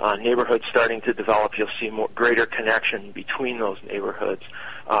neighborhoods starting to develop. You'll see greater connection between those neighborhoods.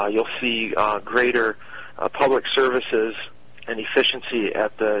 You'll see greater public services and efficiency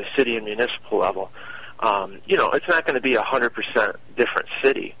at the city and municipal level. It's not going to be 100% different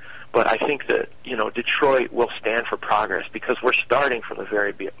city, but I think that Detroit will stand for progress because we're starting from the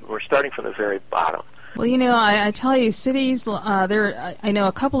very bottom. Well, I tell you, cities. I know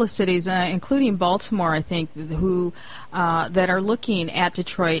a couple of cities, including Baltimore, I think, who that are looking at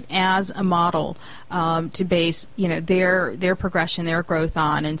Detroit as a model to base, their progression, their growth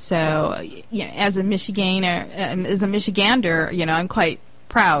on. And so, as a Michigander, I'm quite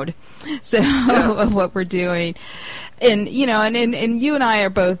proud of what we're doing. And and you and I are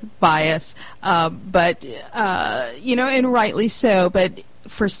both biased, but and rightly so. But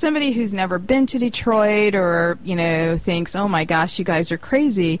for somebody who's never been to Detroit or thinks, oh my gosh, you guys are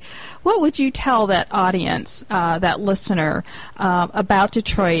crazy, what would you tell that audience, that listener, about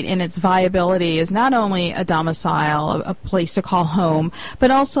Detroit and its viability as not only a domicile, a place to call home,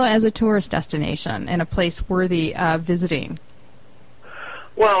 but also as a tourist destination and a place worthy of visiting?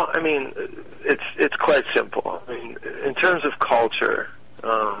 Well, I mean, it's quite simple. I mean, in terms of culture,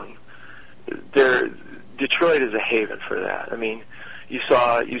 Detroit is a haven for that. I mean, you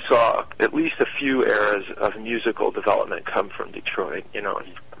saw at least a few eras of musical development come from Detroit. You've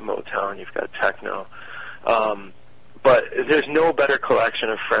got Motown, you've got techno, but there's no better collection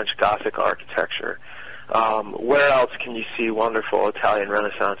of French Gothic architecture. Where else can you see wonderful Italian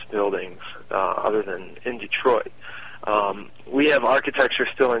Renaissance buildings other than in Detroit? We have architecture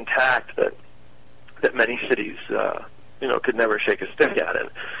still intact that many cities, could never shake a stick at it,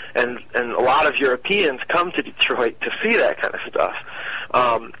 and a lot of Europeans come to Detroit to see that kind of stuff.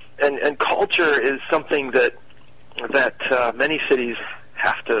 And culture is something that many cities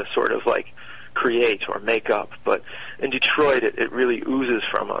have to sort of like create or make up, but in Detroit it really oozes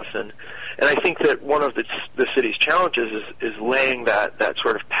from us, and I think that one of the city's challenges is laying that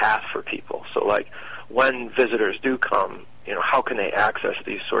sort of path for people. So like when visitors do come, how can they access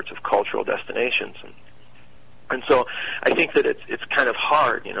these sorts of cultural destinations? And so I think that it's kind of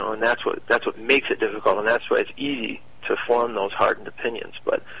hard, and that's what makes it difficult, and that's why it's easy to form those hardened opinions.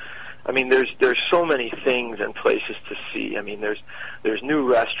 But I mean, there's so many things and places to see. I mean, there's new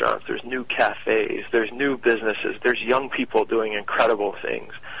restaurants, there's new cafes, there's new businesses, there's young people doing incredible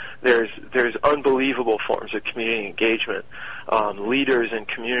things. There's unbelievable forms of community engagement, leaders in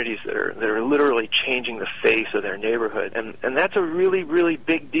communities that are literally changing the face of their neighborhood, and that's a really, really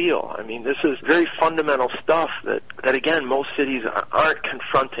big deal. I mean, this is very fundamental stuff that again most cities aren't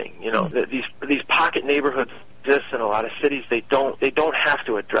confronting. These pocket neighborhoods exist in a lot of cities. They don't have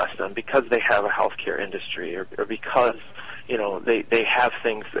to address them because they have a healthcare industry or because they have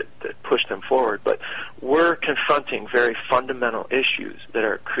things that push them forward. But we're confronting very fundamental issues that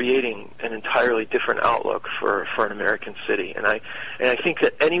are creating an entirely different outlook for an American city. And I think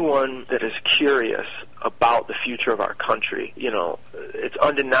that anyone that is curious about the future of our country, it's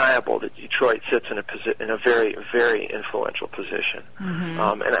undeniable that Detroit sits in a very, very influential position.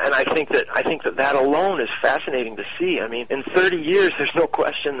 Mm-hmm. And I think that alone is fascinating to see. I mean, in 30 years, there's no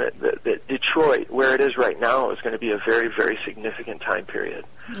question that Detroit, where it is right now, is going to be a very, very significant time period.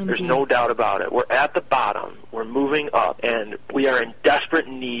 Indeed. There's no doubt about it. We're at the bottom. We're moving up, and we are in desperate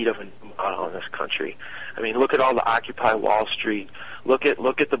need of a new model in this country. I mean, look at all the Occupy Wall Street. Look at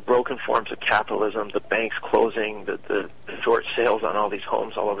the broken forms of capitalism, the banks closing, the short sales on all these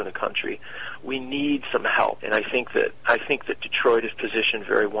homes all over the country. We need some help, and I think that Detroit is positioned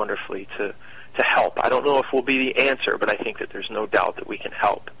very wonderfully to help. I don't know if we'll be the answer, but I think that there's no doubt that we can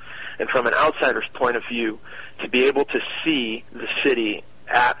help. And from an outsider's point of view, to be able to see the city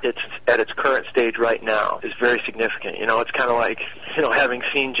at its current stage right now is very significant. It's kind of like, having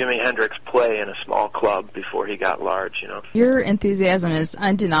seen Jimi Hendrix play in a small club before he got large, Your enthusiasm is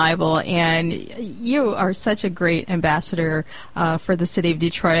undeniable, and you are such a great ambassador for the city of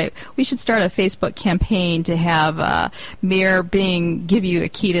Detroit. We should start a Facebook campaign to have Mayor Bing give you a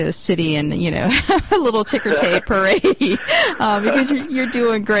key to the city and, a little ticker tape parade because you're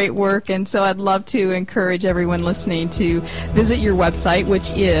doing great work, and so I'd love to encourage everyone listening to visit your website, which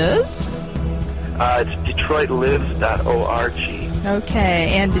is? It's DetroitLives.org.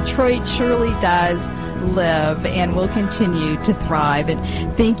 Okay, and Detroit surely does live and will continue to thrive. And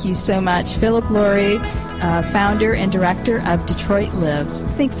thank you so much, Philip Lurie, founder and director of Detroit Lives.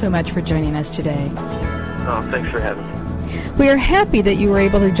 Thanks so much for joining us today. Oh, thanks for having me. We are happy that you were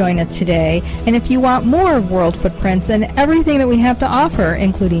able to join us today, and if you want more of World Footprints and everything that we have to offer,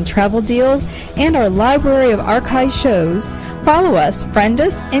 including travel deals and our library of archived shows, follow us, friend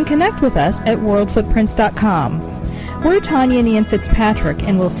us, and connect with us at worldfootprints.com. We're Tanya and Ian Fitzpatrick,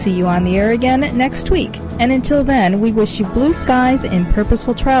 and we'll see you on the air again next week. And until then, we wish you blue skies and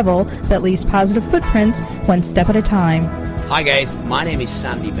purposeful travel that leaves positive footprints one step at a time. Hi guys, my name is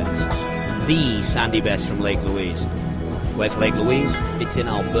Sandy Best. the Sandy Best from Lake Louise. Where's Lake Louise? It's in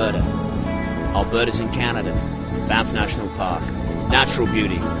Alberta. Alberta's in Canada. Banff National Park. Natural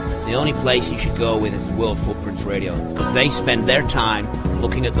beauty. The only place you should go with is World Footprints Radio, because they spend their time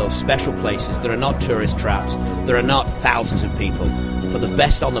looking at those special places that are not tourist traps, there are not thousands of people. For the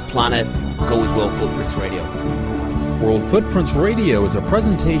best on the planet, go with World Footprints Radio. World Footprints Radio is a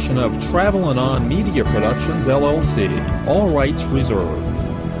presentation of Travel and On Media Productions, LLC. All rights reserved.